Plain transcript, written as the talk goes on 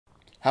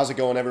How's it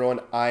going, everyone?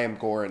 I am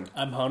Goran.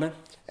 I'm Honan.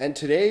 And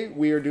today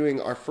we are doing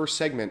our first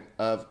segment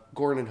of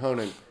Goran and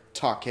Honan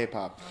Talk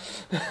K-Pop.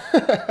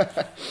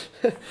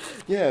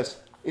 Yes,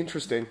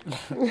 interesting.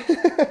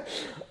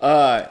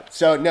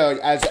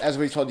 As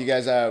we told you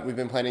guys, we've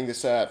been planning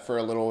this for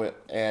a little bit,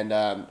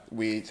 and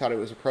we thought it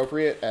was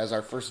appropriate as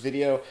our first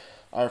video.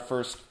 Our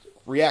first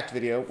React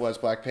video was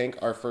BLACKPINK.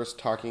 Our first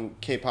talking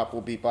K-pop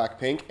will be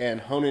BLACKPINK,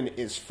 and Honan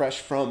is fresh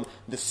from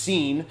the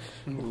scene,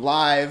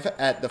 live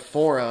at the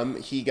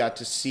forum. He got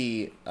to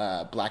see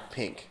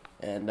BLACKPINK,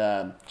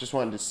 and just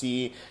wanted to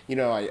see. You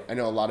know, I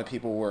know a lot of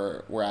people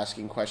were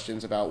asking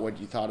questions about what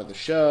you thought of the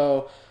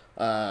show.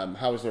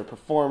 How was their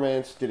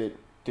performance? Did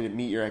it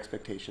meet your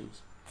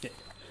expectations? Yeah.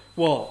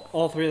 Well,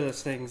 all three of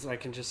those things, I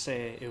can just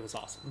say it was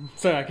awesome.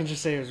 So I can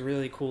just say it was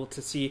really cool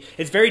to see.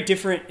 It's very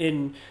different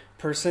in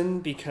person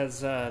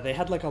because they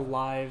had like a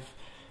live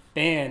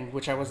band,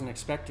 which I wasn't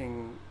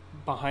expecting,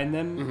 behind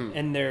them,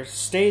 and their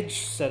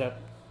stage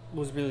setup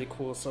was really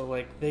cool. So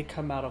like they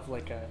come out of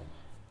like a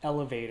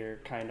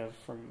elevator kind of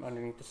from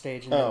underneath the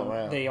stage, and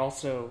then they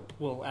also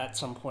will at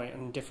some point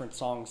in different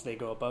songs they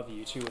go above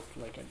you too with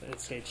like a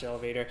stage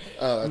elevator.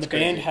 And the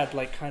band had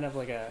like kind of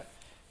like a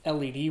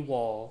LED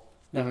wall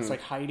that was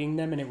like hiding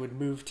them, and it would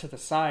move to the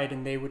side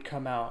and they would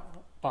come out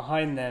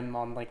behind them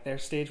on like their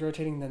stage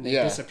rotating, then they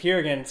disappear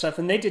again and stuff.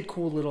 And they did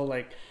cool little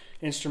like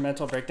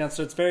instrumental breakdowns,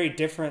 so it's very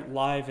different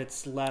live.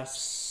 It's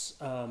less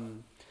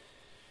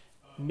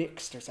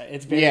mixed or something.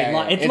 It's very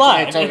live. It's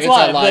live. It's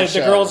live. The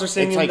girls are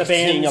singing, like the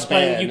band's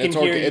playing. You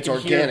can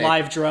hear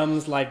live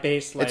drums, live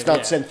bass. It's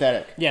not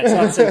synthetic. Yeah, it's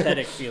not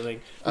synthetic feeling,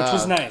 which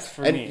was nice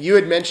for me. And you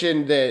had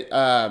mentioned that,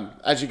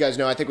 as you guys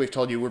know, I think we've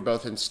told you we're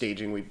both in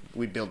staging.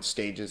 We build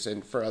stages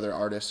and for other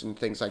artists and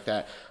things like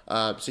that.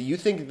 So you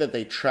think that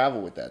they travel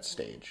with that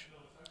stage?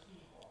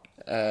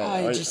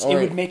 It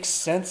would make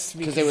sense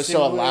because it was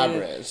so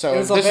elaborate.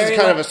 So this is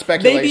kind of a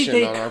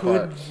speculation on our part. Maybe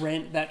they could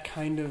rent that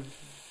kind of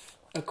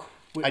equipment.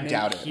 I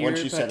doubt it.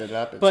 Once you set it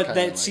up, it's but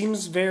that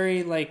seems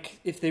very like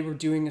if they were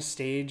doing a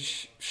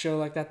stage show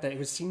like that it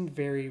would seem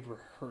very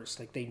rehearsed.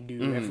 Like they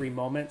knew every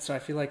moment. So I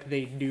feel like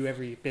they knew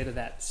every bit of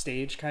that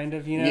stage, kind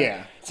of. You know,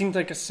 yeah. It seemed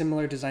like a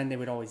similar design they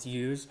would always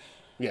use.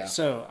 Yeah.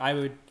 So I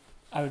would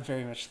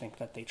very much think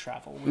that they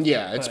travel with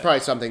it's probably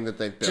something that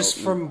they've built just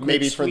from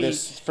maybe for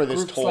this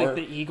groups tour. Like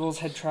the Eagles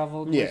had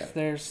traveled with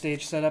their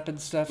stage setup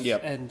and stuff.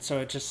 Yep. And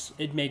so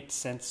it made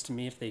sense to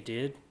me if they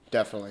did.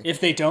 Definitely. If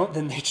they don't,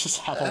 then they just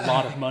have a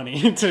lot of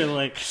money to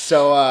like.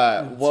 So,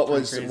 what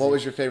was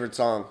your favorite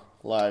song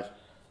live?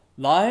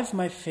 Live,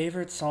 my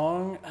favorite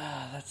song.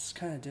 That's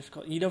kind of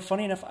difficult. You know,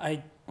 funny enough,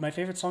 my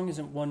favorite song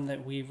isn't one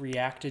that we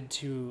reacted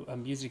to a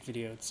music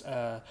video. It's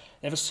they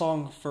have a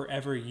song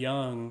 "Forever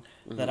Young"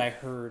 that I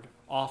heard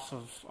off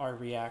of our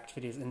React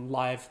videos, and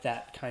live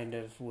that kind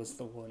of was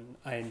the one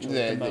I enjoyed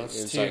the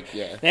most too. Like,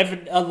 they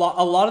have a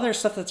lot of their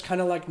stuff that's kind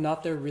of like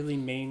not their really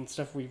main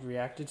stuff we've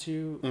reacted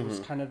to. It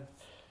was kind of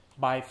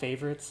my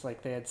favorites.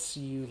 Like they had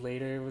 "See You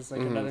Later" was like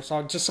another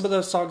song. Just some of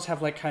those songs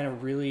have like kind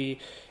of really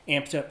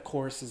amped up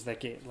choruses that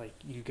get like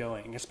you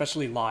going,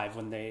 especially live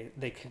when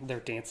they're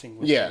dancing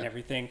with it and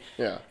everything.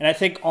 Yeah. And I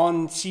think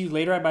on "See You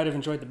Later" I might have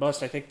enjoyed the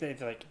most. I think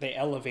they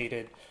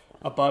elevated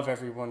above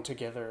everyone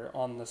together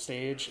on the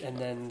stage, and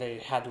then they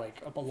had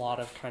like a lot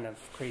of kind of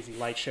crazy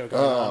light show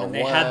going on, and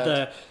they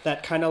had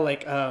that kind of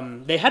like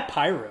they had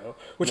pyro,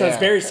 which I was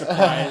very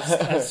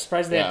surprised. I was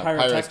surprised they had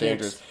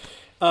pyrotechnics.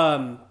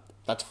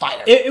 That's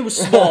fire. It was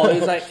small.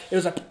 It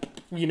was like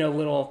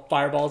little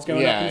fireballs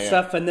going up and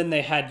stuff, and then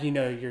they had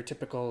your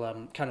typical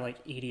kind of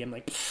like EDM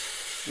like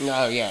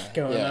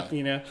going up.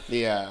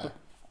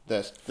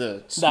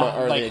 The smoke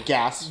or the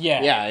gas.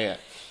 Yeah.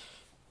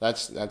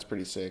 That's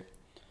pretty sick.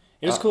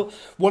 It was cool.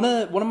 One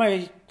of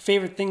my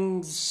favorite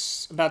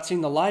things about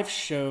seeing the live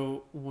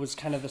show was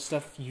kind of the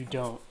stuff you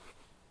don't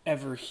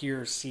ever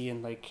hear or see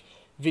in like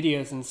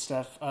videos and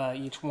stuff.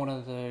 Each one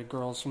of the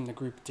girls from the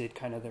group did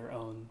kind of their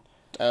own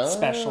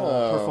special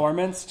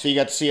performance. So you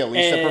got to see a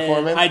Lisa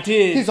performance? I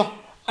did.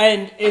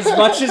 And as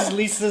much as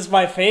Lisa's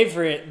my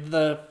favorite,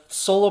 the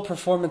solo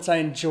performance I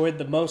enjoyed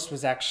the most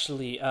was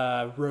actually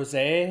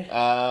Rosé.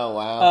 Oh,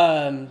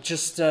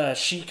 wow.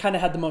 She kind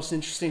of had the most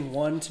interesting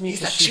one to me.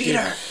 He's a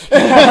cheater!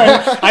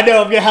 I know,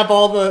 I'm going to have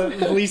all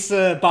the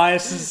Lisa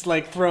biases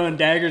like throwing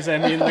daggers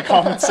at me in the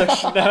comment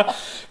section now.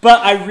 But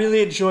I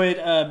really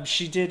enjoyed,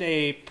 she did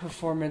a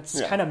performance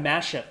kind of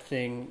mashup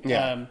thing.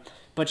 Yeah.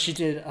 But she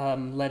did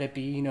 "Let It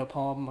Be,"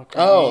 Paul McCartney.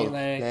 Oh,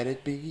 Let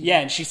It Be.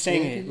 Yeah, and she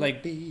sang it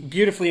like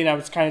beautifully, and I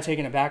was kind of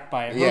taken aback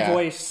by it. Her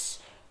voice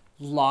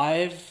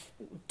live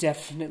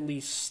definitely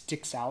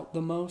sticks out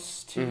the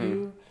most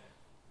to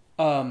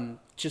you.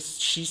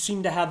 Just she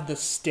seemed to have the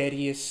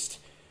steadiest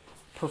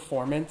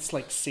performance,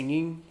 like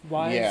singing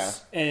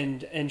wise,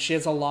 and she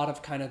has a lot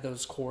of kind of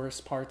those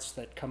chorus parts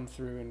that come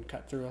through and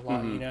cut through a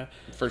lot,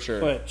 For sure.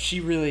 But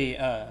she really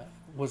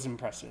was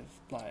impressive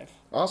live.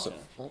 Awesome.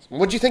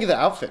 What'd you think of the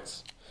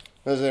outfits?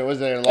 Was there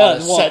a lot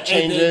of set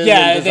changes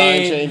and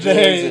design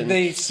changes?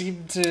 They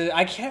seemed to...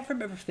 I can't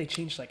remember if they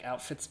changed like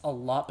outfits a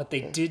lot, but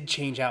they did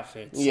change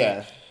outfits.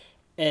 Yeah.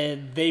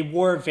 and they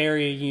were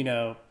very, you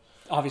know,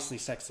 obviously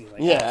sexy.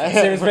 Like,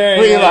 yeah, it was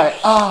very you're like,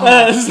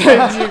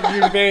 oh,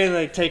 you're very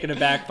like taken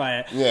aback by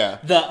it. Yeah,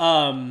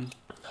 the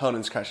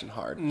Honan's crushing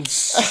hard.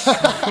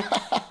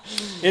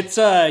 It's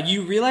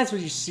you realize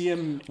when you see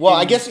him. Well,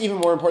 I guess even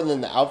more important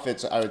than the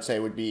outfits, I would say,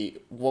 would be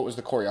what was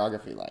the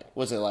choreography like?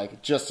 Was it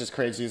like just as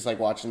crazy as like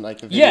watching like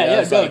the videos?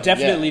 Yeah, no, like,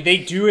 definitely. They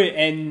do it,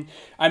 and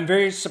I'm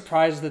very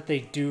surprised that they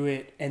do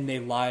it and they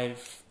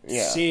live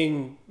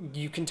sing.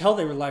 You can tell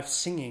they were live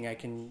singing.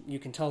 You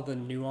can tell the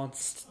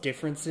nuanced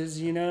differences,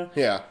 you know?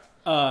 Yeah.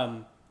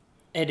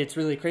 And it's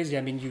really crazy.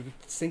 I mean, you'd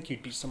think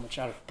you'd be so much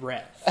out of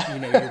breath. You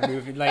know, you're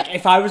moving. Like,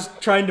 if I was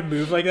trying to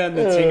move like that and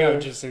then sing,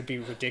 it'd be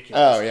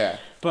ridiculous. Oh, yeah.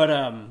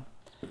 But,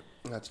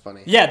 that's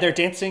funny. yeah, their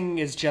dancing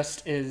is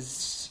just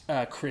as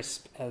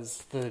crisp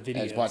as the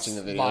videos. As watching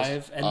the videos.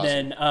 Live. And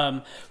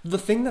then, the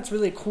thing that's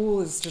really cool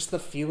is just the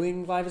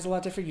feeling live is a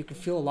lot different. You can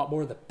feel a lot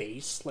more of the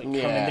bass. Like,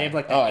 coming. They have,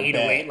 like, the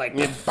 808.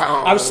 Like,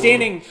 I was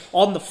standing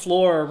on the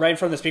floor right in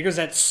front of the speakers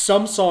at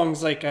some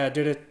songs, like, did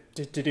it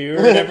or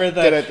whatever.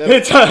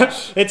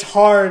 It's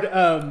hard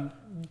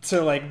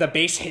to like the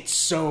bass hits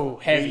so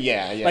heavy.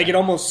 Yeah. Like it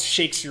almost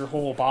shakes your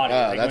whole body.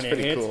 Like, that's when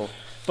pretty cool.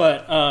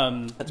 But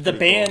the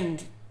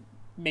band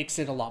makes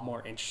it a lot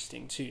more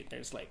interesting too.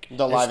 There's like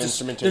the live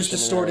instrumentation. There's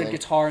distorted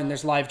guitar and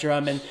there's live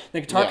drum, and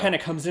the guitar kind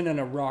of comes in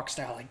a rock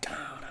style, like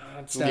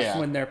and stuff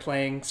when they're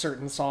playing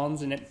certain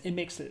songs, and it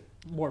makes it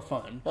more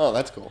fun. Oh,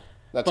 that's cool.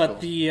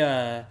 But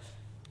the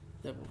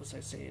what was I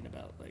saying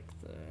about like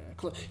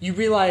the you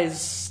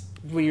realize.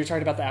 When you're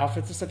talking about the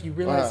outfits and stuff, you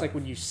realize like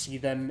when you see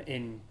them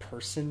in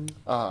person,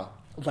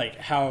 like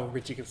how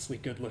ridiculously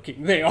good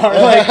looking they are.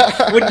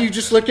 Like when you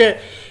just look at,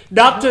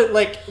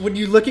 when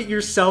you look at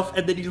yourself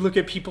and then you look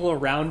at people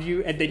around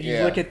you and then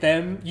you look at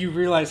them, you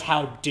realize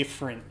how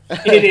different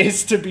it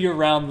is to be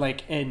around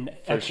like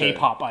a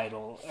K-pop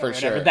idol or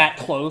whatever, that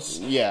close.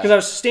 Yeah, because I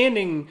was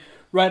standing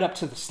right up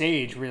to the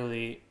stage,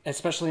 really,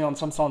 especially on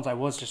some songs. I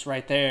was just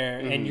right there,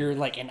 and you're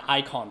like in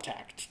eye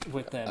contact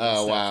with them. And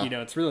stuff. Wow! You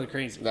know, it's really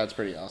crazy. That's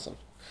pretty awesome.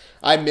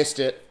 I missed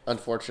it,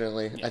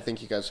 unfortunately. Yeah. I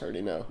think you guys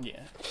already know.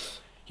 Yeah,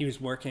 he was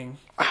working.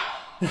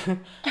 Working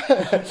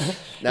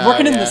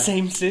in the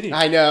same city.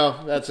 I know.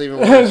 That's even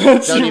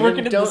worse.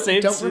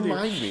 Don't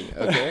remind me.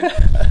 Okay.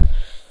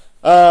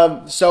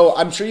 So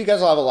I'm sure you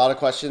guys will have a lot of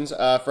questions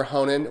for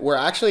Honan. We're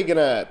actually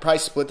gonna probably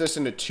split this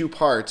into 2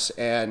 parts,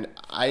 and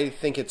I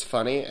think it's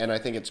funny, and I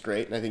think it's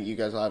great, and I think you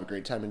guys will have a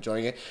great time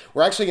enjoying it.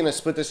 We're actually gonna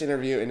split this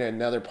interview into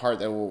another part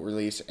that we'll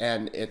release,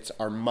 and it's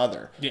our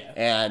mother. Yeah.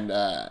 And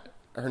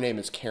her name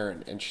is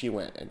Karen, and she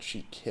went and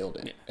she killed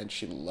it, and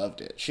she loved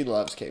it. She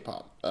loves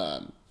K-pop.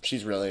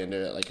 She's really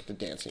into it, like the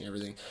dancing and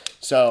everything.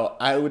 So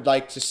I would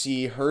like to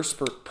see her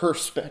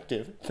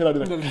perspective,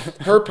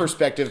 her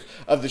perspective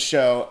of the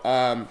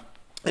show.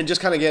 And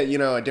just kind of get,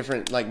 a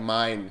different,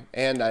 mind.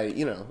 And I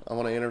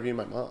want to interview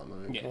my mom.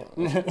 I mean,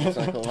 what's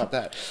not cool about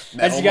that?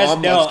 As you guys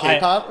know,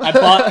 I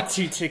bought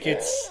 2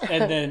 tickets,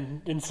 and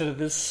then instead of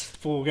this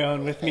fool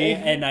going with me,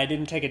 and I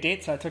didn't take a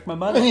date, so I took my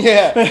mother.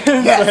 Yeah.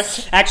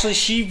 Yes. Actually,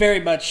 she very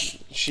much...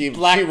 She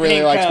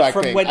really likes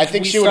BLACKPink. I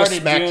think she would have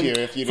smacked you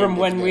if you didn't. From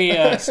when we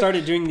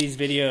started doing these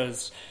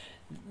videos,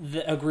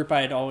 a group I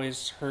had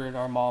always heard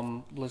our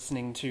mom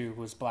listening to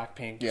was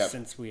BLACKPink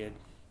since we had...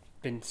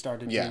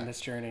 started doing this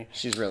journey.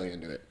 She's really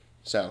into it.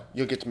 So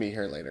you'll get to meet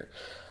her later.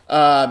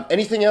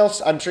 Anything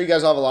else? I'm sure you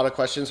guys all have a lot of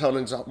questions.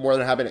 Honan's more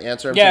than happy to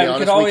answer them. Yeah,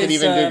 we could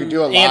even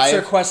do a live.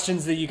 Answer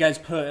questions that you guys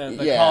put in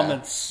the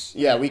comments.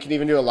 Yeah, we can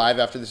even do a live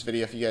after this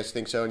video if you guys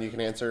think so, and you can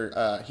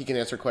answer. He can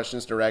answer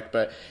questions direct.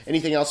 But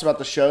anything else about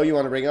the show you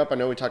want to bring up? I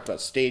know we talked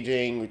about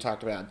staging, we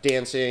talked about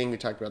dancing, we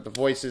talked about the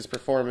voices,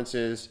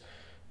 performances.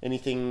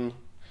 Anything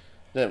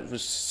that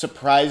was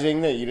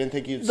surprising that you didn't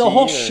think you'd see? The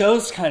whole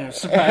show's kind of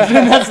surprising.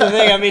 That's the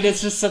thing. I mean,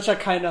 it's just such a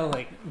kind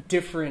of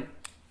different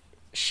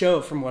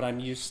show from what I'm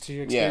used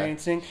to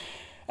experiencing.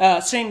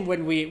 Same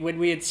when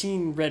we had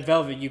seen Red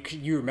Velvet,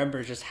 you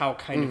remember just how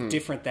kind of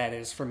different that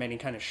is from any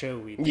kind of show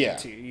we've been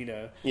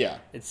to. Yeah.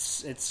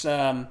 It's it's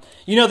not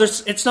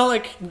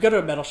like we go to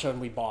a metal show and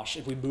we bosh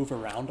and we move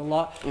around a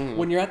lot.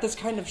 When you're at this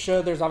kind of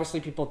show, there's obviously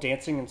people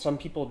dancing, and some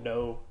people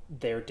know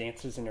their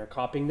dances and are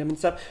copying them and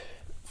stuff.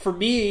 For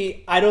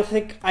me, I don't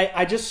think...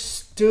 I just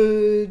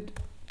stood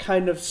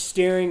kind of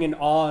staring in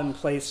awe in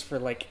place for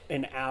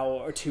an hour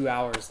or 2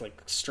 hours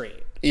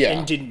straight. Yeah.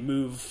 And didn't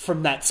move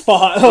from that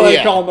spot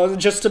almost,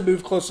 just to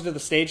move closer to the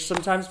stage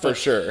sometimes. But, for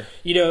sure.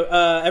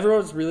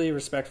 Everyone's really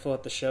respectful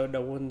at the show.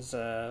 No one's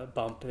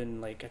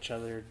bumping each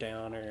other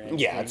down or anything.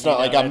 Yeah, it's not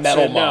like a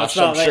metal mosh,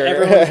 I'm sure.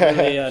 Everyone's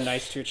really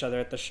nice to each other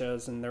at the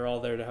shows, and they're all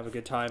there to have a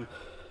good time.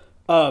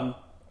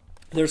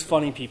 There's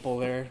funny people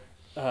there.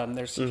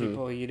 There's some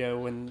people,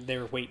 when they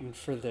were waiting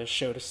for the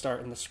show to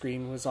start and the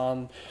screen was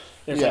on,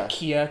 there's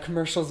Kia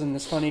commercials, and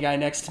this funny guy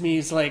next to me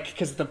is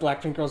because the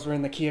BLACKPink girls were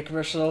in the Kia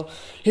commercial,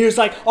 he was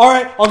like, all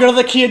right, I'll go to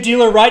the Kia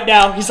dealer right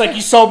now. He's like,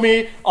 you sold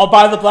me, I'll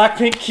buy the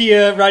BLACKPink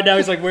Kia right now.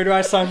 He's like, where do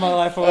I sign my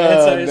life away?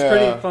 So it's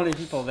pretty funny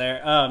people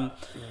there.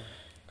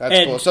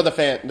 That's cool. So the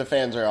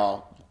fans are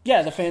all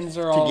Yeah, the fans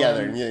are all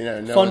together.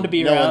 fun to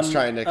be around. No one's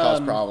trying to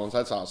cause problems.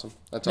 That's awesome.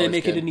 That's they always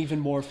make good. it an even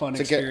more fun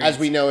experience. As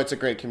we know, it's a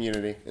great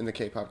community in the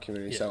K-pop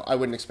community, so I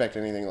wouldn't expect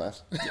anything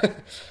less.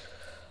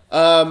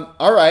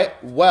 All right.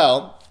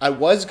 Well, I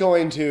was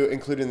going to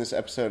include in this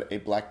episode a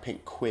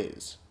BLACKPINK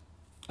quiz.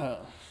 Oh.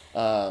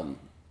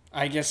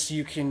 I guess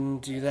you can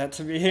do that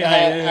to me.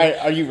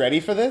 Are you ready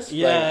for this?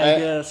 Yeah, I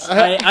guess.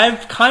 I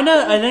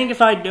think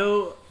if I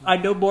know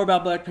more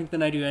about BLACKPINK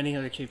than I do any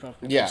other K-pop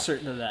group. Yeah. I'm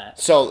certain of that.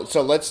 So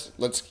let's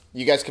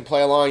you guys can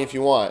play along if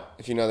you want,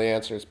 if you know the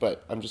answers,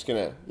 but I'm just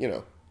gonna,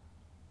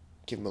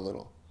 give them a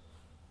little.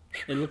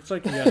 It looks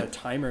like you got a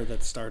timer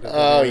that started.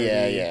 Oh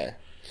yeah.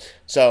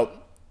 So,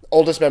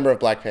 oldest member of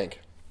BLACKPINK.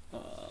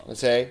 Let's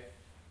say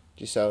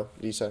Jisoo,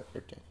 Lisa,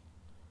 or Danny.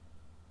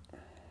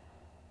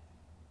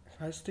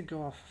 If I was to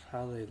go off of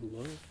how they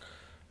look,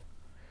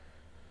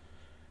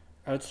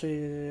 I would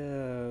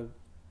say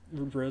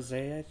Rose,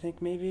 I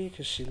think, maybe,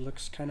 because she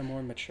looks kind of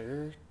more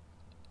mature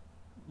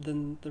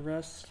than the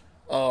rest.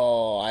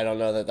 Oh, I don't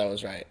know that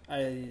was right.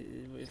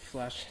 It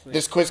flashed.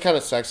 This quiz kind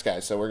of sucks,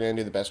 guys, so we're going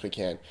to do the best we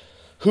can.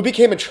 Who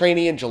became a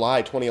trainee in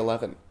July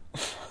 2011?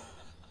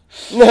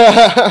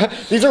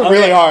 These are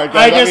really hard,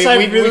 guys.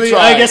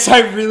 I guess I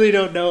really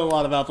don't know a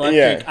lot about BLACKPINK.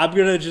 Yeah. I'm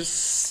going to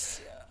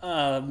just...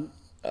 oh,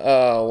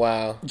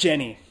 wow.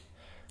 Jenny.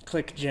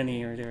 Click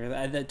Jenny or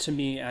whatever. That, to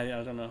me,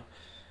 I don't know.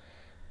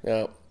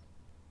 No.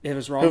 It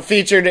was wrong. Who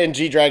featured in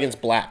G-Dragon's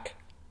Black?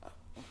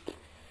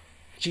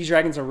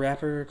 G-Dragon's a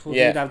rapper. Cool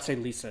yeah. Dude. I would say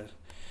Lisa.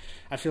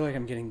 I feel like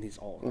I'm getting these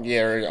all wrong.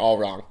 Yeah, all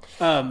wrong.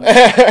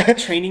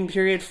 Training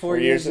period, 4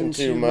 years and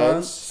 2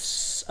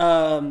 months.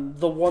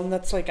 The one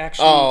that's like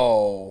actually...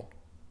 Oh.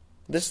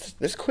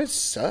 This quiz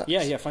sucks.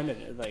 Yeah, find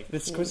it. Like,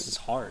 this quiz is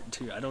hard,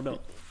 too. I don't know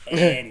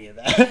any of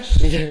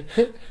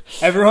that.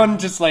 Everyone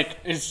just like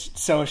is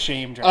so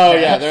ashamed right now.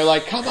 Yeah, they're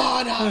like, come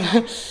on.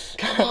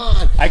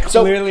 I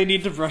clearly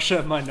need to brush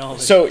up my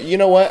knowledge. So you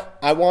know what?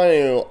 I want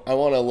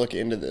to look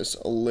into this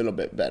a little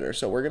bit better.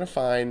 So we're gonna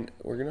find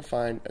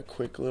a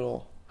quick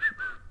little.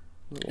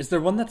 Is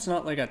there one that's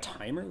not like a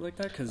timer like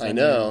that? Because I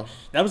know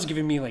that was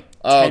giving me like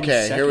 10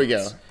 okay.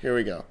 seconds. Here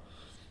we go.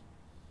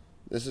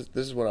 This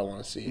is what I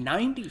want to see.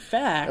 90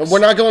 facts. We're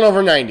not going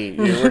over 90.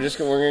 We're going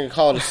to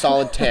call it a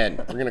solid 10.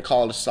 We're going to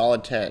call it a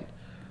solid 10.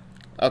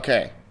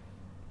 Okay.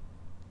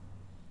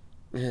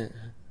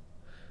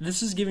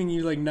 This is giving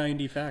you like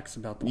 90 facts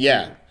about the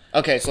Yeah. movie.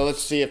 Okay, so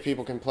let's see if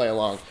people can play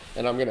along.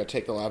 And I'm going to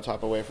take the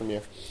laptop away from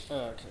you.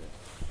 Okay.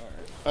 All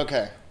right.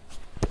 Okay.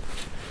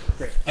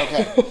 Great.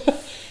 Okay.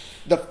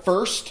 Their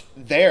first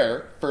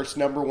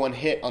 #1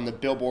 hit on the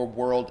Billboard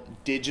World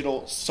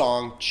Digital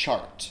Song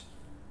Chart.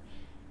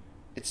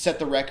 It set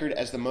the record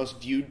as the most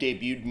viewed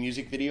debuted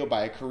music video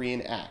by a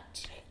Korean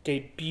act.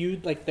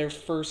 Debuted like their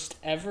first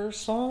ever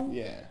song?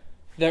 Yeah.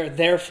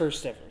 Their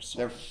first ever song.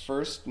 Their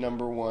first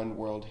 #1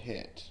 world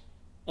hit.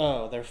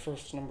 Oh, their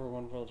first #1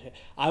 world hit.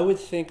 I would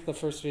think the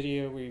first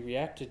video we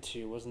reacted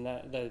to wasn't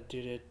that the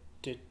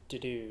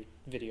do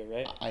video,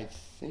 right? I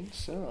think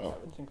so.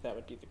 I would think that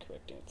would be the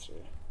correct answer.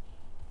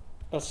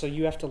 Oh, so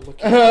you have to look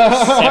it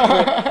up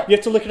separate. You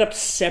have to look it up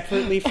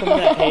separately from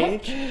that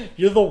page.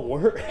 You're the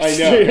worst. I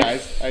know,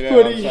 guys. I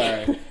know. I'm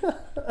sorry.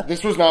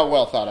 This was not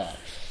well thought out.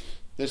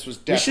 This was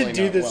definitely. We should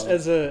do this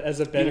as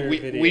a better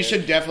video. We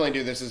should definitely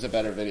do this as a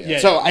better video. Yeah,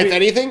 so, if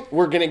anything,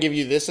 we're gonna give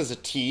you this as a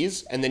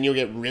tease, and then you'll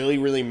get really,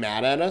 really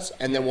mad at us,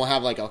 and then we'll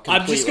have like a.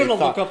 I'm just gonna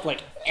look up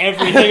like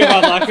everything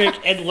about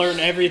BLACKPINK and learn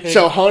everything.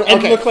 So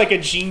look like a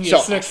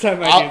genius next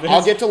time I do this.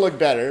 I'll get to look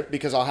better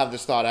because I'll have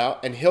this thought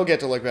out, and he'll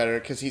get to look better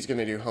because he's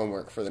gonna do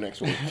homework for the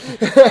next week.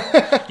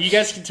 You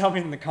guys can tell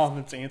me in the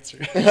comments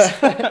answers.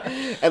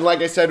 And like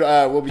I said,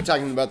 we'll be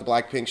talking about the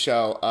BLACKPINK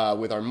show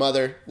with our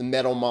mother, the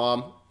metal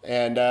mom.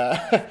 And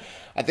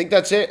I think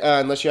that's it,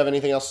 unless you have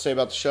anything else to say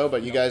about the show.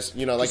 But you guys,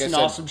 like I said... It's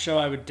an awesome show.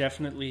 I would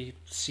definitely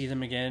see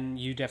them again.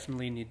 You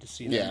definitely need to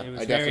see them. Yeah, it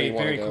was I definitely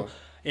very go. Cool.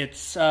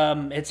 It's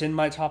in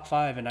my top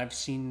 5, and I've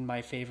seen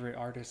my favorite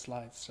artists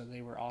live, so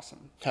they were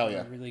awesome. Hell yeah.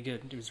 They were really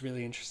good. It was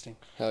really interesting.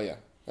 Hell yeah.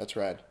 That's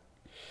rad.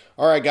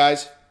 All right,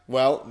 guys.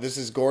 Well, this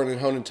is Goran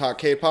and Honan Talk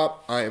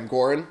K-Pop. I am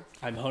Goran.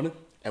 I'm Honan.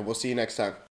 And we'll see you next time.